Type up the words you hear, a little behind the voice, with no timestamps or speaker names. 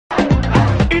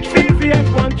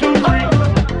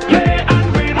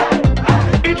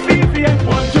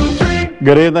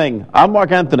Good evening. I'm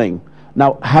Mark Anthony.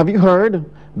 Now, have you heard?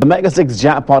 The Mega 6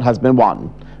 jackpot has been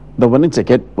won. The winning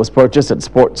ticket was purchased at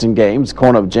Sports and Games,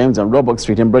 corner of James and Roebuck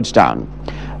Street in Bridgetown.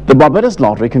 The Barbados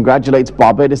Lottery congratulates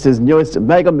Barbados' newest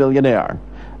mega millionaire.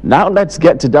 Now let's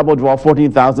get to double draw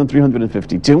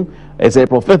 14,352. It's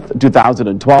April 5th,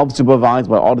 2012, supervised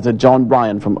by Auditor John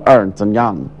Bryan from Ernst &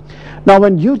 Young. Now,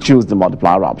 when you choose the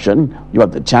multiplier option, you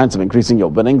have the chance of increasing your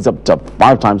winnings up to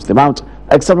 5 times the amount,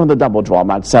 except on the double draw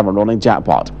match 7 rolling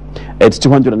jackpot. It's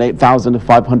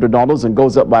 $208,500 and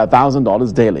goes up by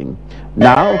 $1,000 daily.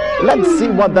 Now, let's see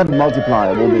what that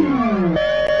multiplier will be.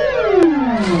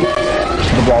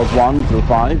 The balls 1 through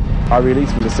 5 are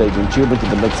released from the staging tube into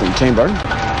the mixing chamber.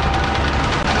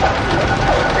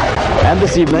 And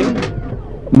this evening,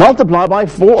 multiply by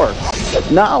 4.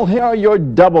 Now, here are your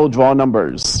double draw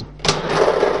numbers.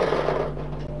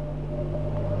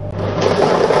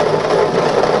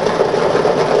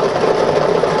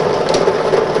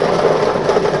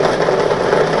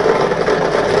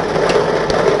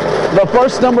 The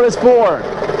first number is 4.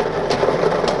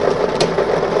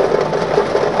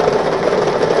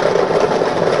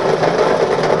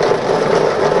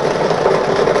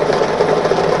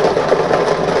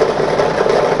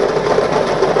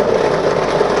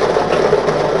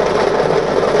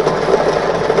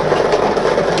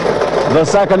 The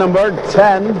second number,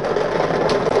 10.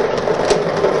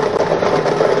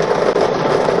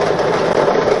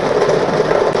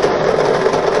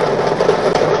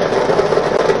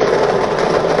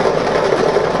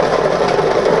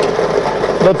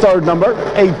 The third number,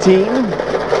 18.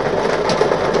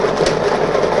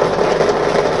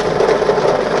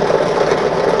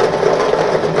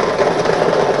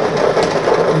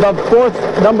 The fourth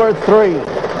number, 3.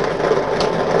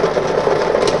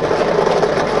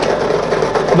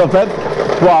 The fifth,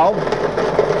 12.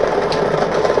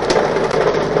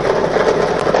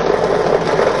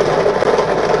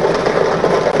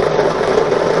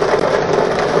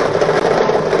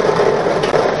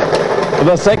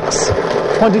 The sixth,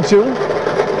 22.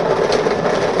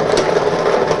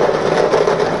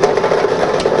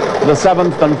 The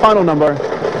seventh and final number,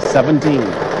 17.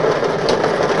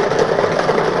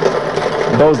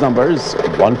 Those numbers,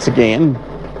 once again,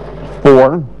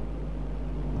 4,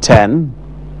 10,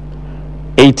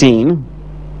 18,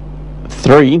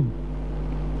 3,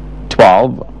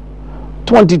 12,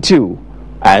 22,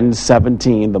 and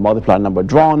 17. The multiplier number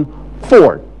drawn,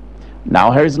 4.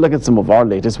 Now here's a look at some of our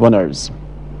latest winners.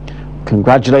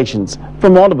 Congratulations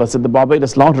from all of us at the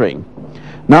Barbados Lottery.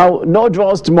 Now, no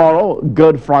draws tomorrow,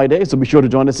 Good Friday, so be sure to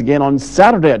join us again on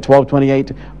Saturday at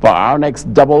 12:28 for our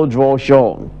next double draw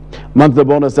show. Monthly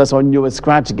bonus, that's our newest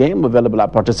scratch game, available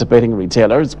at participating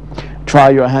retailers. Try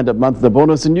your hand at monthly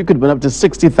bonus and you could win up to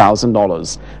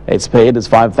 $60,000. It's paid as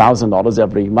 $5,000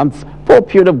 every month for a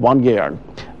period of 1 year.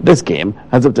 This game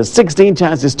has up to 16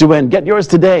 chances to win. Get yours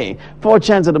today for a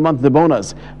chance at a monthly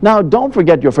bonus. Now, don't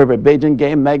forget your favorite Beijing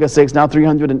game, Mega 6, now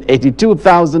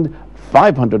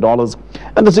 $382,500.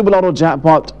 And the Super Lotto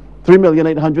jackpot,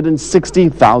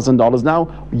 $3,860,000. Now,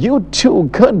 you too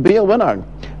could be a winner.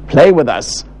 Play with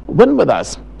us. Win with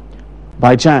us.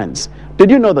 By chance, did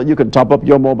you know that you can top up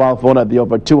your mobile phone at the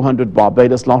over 200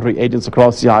 Barbados Lottery agents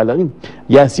across the island?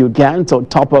 Yes, you can, so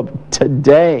top up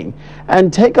today.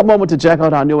 And take a moment to check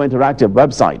out our new interactive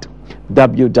website,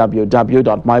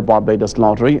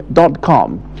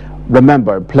 www.mybarbadoslottery.com.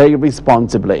 Remember, play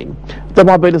responsibly. The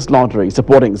Barbados Lottery,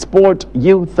 supporting sport,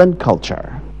 youth, and culture.